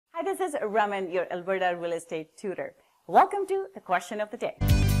this is Raman, your Alberta Real Estate tutor. Welcome to the question of the day.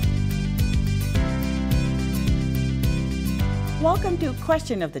 Welcome to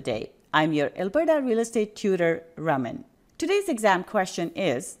Question of the Day. I'm your Alberta Real Estate tutor, Raman. Today's exam question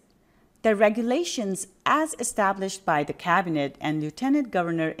is, the regulations as established by the Cabinet and Lieutenant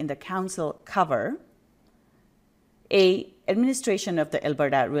Governor in the Council cover A. Administration of the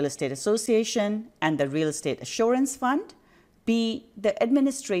Alberta Real Estate Association and the Real Estate Assurance Fund. B. The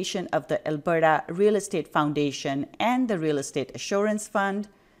administration of the Alberta Real Estate Foundation and the Real Estate Assurance Fund.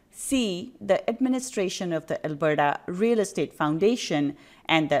 C. The administration of the Alberta Real Estate Foundation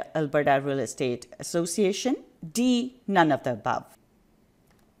and the Alberta Real Estate Association. D. None of the above.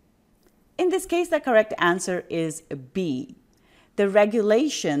 In this case, the correct answer is B. The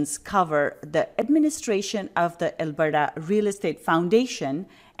regulations cover the administration of the Alberta Real Estate Foundation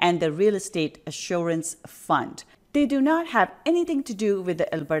and the Real Estate Assurance Fund. They do not have anything to do with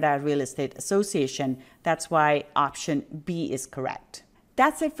the Alberta Real Estate Association. That's why option B is correct.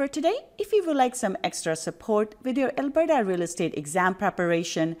 That's it for today. If you would like some extra support with your Alberta Real Estate exam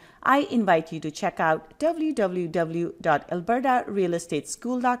preparation, I invite you to check out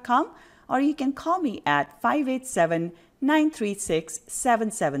www.albertarealestateschool.com, or you can call me at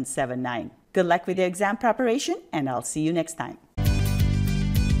 587-936-7779. Good luck with your exam preparation, and I'll see you next time.